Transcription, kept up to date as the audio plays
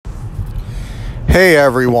Hey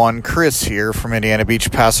everyone, Chris here from Indiana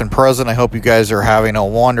Beach, past and present. I hope you guys are having a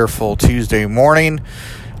wonderful Tuesday morning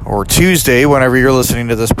or Tuesday whenever you're listening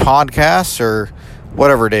to this podcast or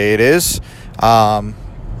whatever day it is.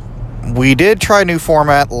 We did try a new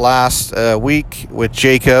format last week with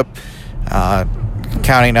Jacob,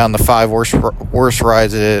 counting down the 5 worst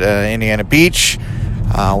rides at Indiana Beach.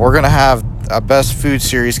 We're going to have a best food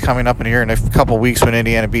series coming up in here in a couple weeks when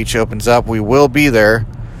Indiana Beach opens up. We will be there.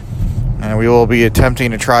 And we will be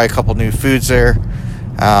attempting to try a couple new foods there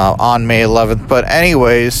on May 11th. But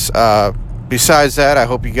anyways, besides that, I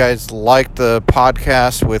hope you guys liked the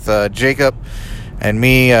podcast with Jacob and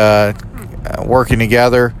me working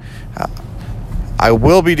together. I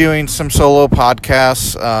will be doing some solo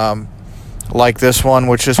podcasts like this one,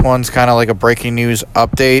 which this one's kind of like a breaking news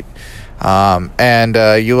update.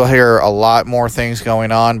 And you will hear a lot more things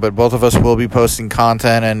going on. But both of us will be posting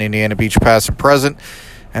content on Indiana Beach, past and present.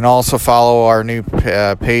 And also follow our new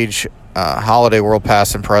page, Holiday World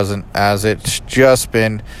Past and Present, as it's just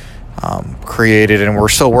been created. And we're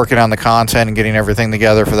still working on the content and getting everything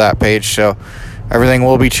together for that page. So everything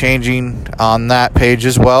will be changing on that page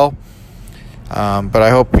as well. But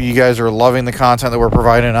I hope you guys are loving the content that we're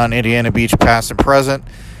providing on Indiana Beach, Past and Present.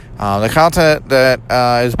 The content that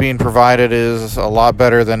is being provided is a lot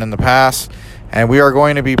better than in the past. And we are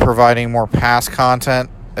going to be providing more past content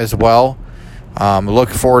as well.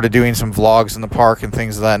 Looking forward to doing some vlogs in the park and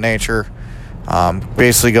things of that nature.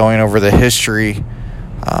 Basically going over the history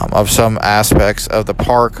of some aspects of the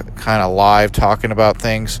park, kind of live, talking about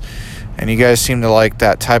things. And you guys seem to like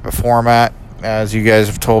that type of format, as you guys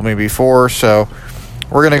have told me before. So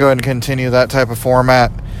we're going to go ahead and continue that type of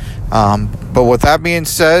format. But with that being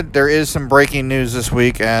said, there is some breaking news this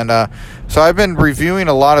week. And so I've been reviewing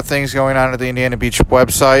a lot of things going on at the Indiana Beach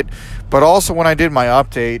website. But also when I did my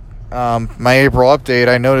update, my April update,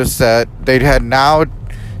 I noticed that they had now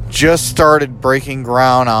just started breaking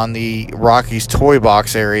ground on the Rockies Toy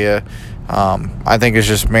Box area. I think it's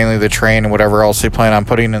just mainly the train and whatever else they plan on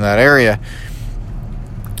putting in that area.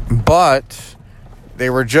 But they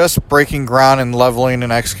were just breaking ground and leveling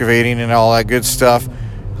and excavating and all that good stuff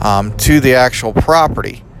to the actual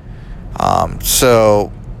property.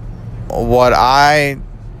 So what I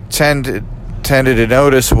tended to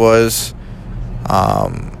notice was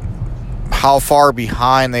how far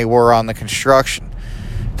behind they were on the construction.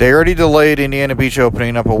 They already delayed Indiana Beach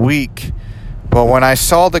opening up a week, but when I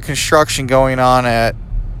saw the construction going on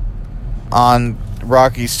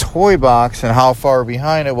Rocky's Toy Box and how far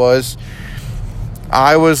behind it was,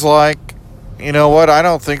 I was like, you know what, I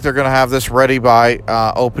don't think they're going to have this ready by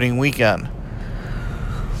opening weekend.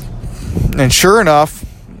 And sure enough,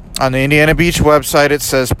 on the Indiana Beach website it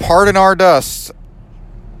says, "Pardon our dust,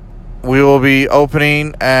 we will be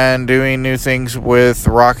opening and doing new things with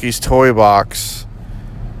Rocky's Toy Box.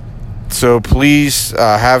 So please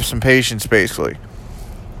have some patience," basically.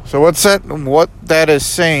 So what that is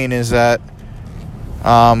saying is that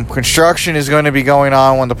construction is going to be going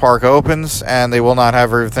on when the park opens, and they will not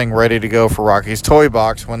have everything ready to go for Rocky's Toy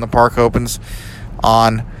Box when the park opens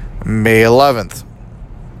on May 11th.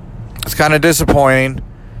 It's kind of disappointing.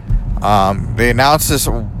 They announced this,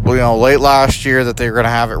 late last year that they were going to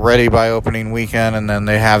have it ready by opening weekend, and then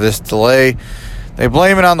they have this delay. They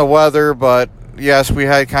blame it on the weather, but yes, we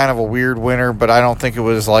had kind of a weird winter, but I don't think it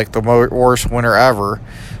was like the worst winter ever.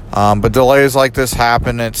 But delays like this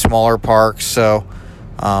happen at smaller parks. So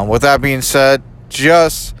with that being said,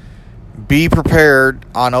 just be prepared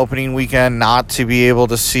on opening weekend not to be able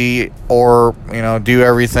to see or do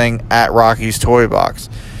everything at Rocky's Toy Box.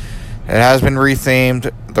 It has been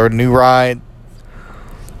rethemed. The new ride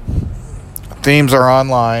themes are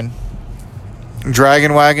online.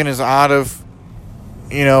 Dragon Wagon is out of,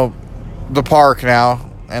 the park now,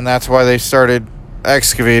 and that's why they started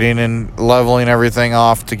excavating and leveling everything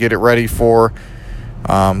off to get it ready for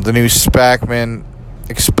the new Spackman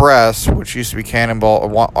Express, which used to be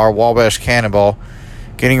Cannonball, or Wabash Cannonball,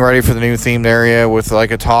 getting ready for the new themed area with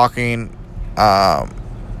like a talking.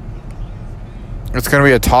 It's going to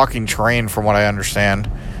be a talking train, from what I understand.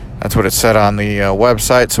 That's what it said on the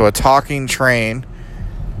website. So a talking train.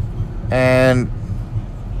 And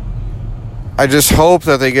I just hope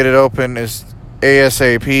that they get it open as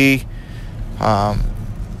ASAP. I'm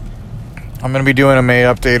going to be doing a May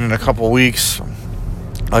update in a couple weeks,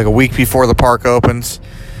 like a week before the park opens.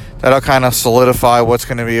 That'll kind of solidify what's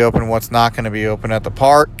going to be open, what's not going to be open at the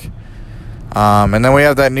park. And then we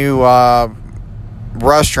have that new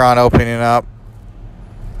restaurant opening up.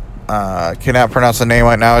 Cannot pronounce the name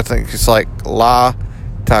right now. I think it's like La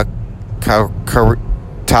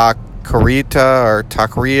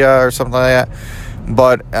Taqueria or something like that.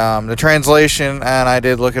 But the translation, and I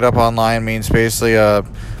did look it up online, means basically a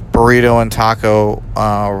burrito and taco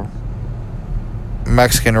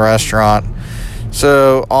Mexican restaurant.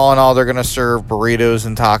 So all in all, they're going to serve burritos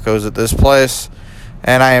and tacos at this place.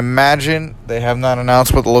 And I imagine, they have not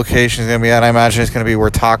announced what the location is going to be at. I imagine it's going to be where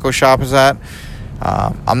Taco Shop is at.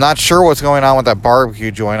 I'm not sure what's going on with that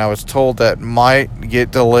barbecue joint. I was told that might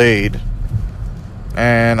get delayed.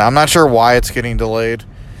 And I'm not sure why it's getting delayed.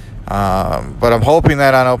 But I'm hoping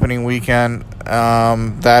that on opening weekend,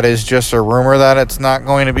 that is just a rumor that it's not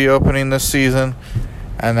going to be opening this season.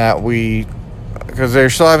 And that because they're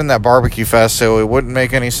still having that barbecue fest, so it wouldn't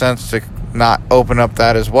make any sense to not open up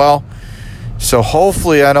that as well. So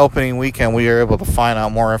hopefully on opening weekend we are able to find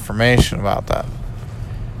out more information about that.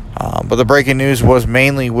 But the breaking news was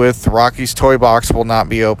mainly with Rocky's Toy Box will not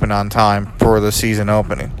be open on time for the season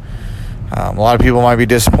opening. A lot of people might be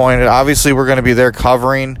disappointed. Obviously we're going to be there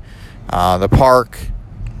covering the park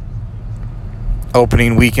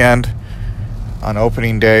opening weekend on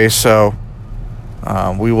opening day, so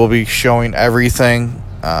we will be showing everything.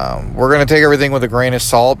 We're going to take everything with a grain of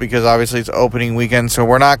salt because obviously it's opening weekend, so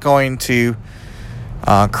we're not going to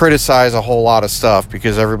criticize a whole lot of stuff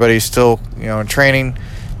because everybody's still, in training.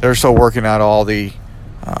 They're still working out all the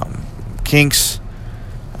kinks,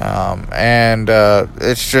 and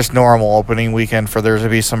it's just normal opening weekend for there to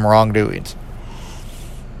be some wrongdoings.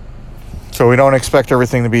 So we don't expect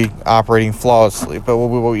everything to be operating flawlessly, but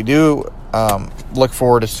what we do look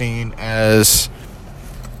forward to seeing as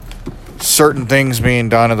certain things being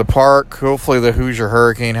done at the park. Hopefully the Hoosier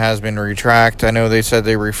Hurricane has been retracked. I know they said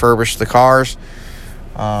they refurbished the cars.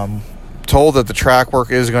 Told that the track work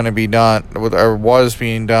is going to be done, or was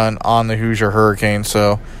being done on the Hoosier Hurricane,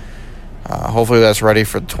 so hopefully that's ready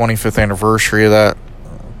for the 25th anniversary of that.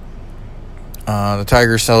 The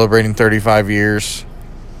Tigers celebrating 35 years.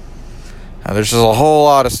 There's just a whole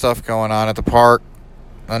lot of stuff going on at the park.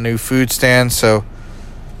 A new food stand, so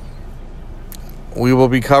we will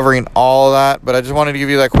be covering all of that, but I just wanted to give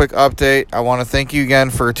you that quick update. I want to thank you again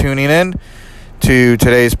for tuning in to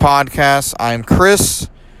today's podcast. I'm Chris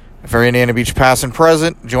for Indiana Beach Past and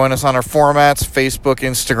Present. Join us on our formats, Facebook,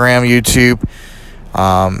 Instagram, YouTube,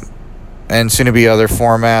 and soon to be other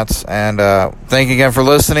formats. And thank you again for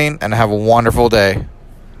listening, and have a wonderful day.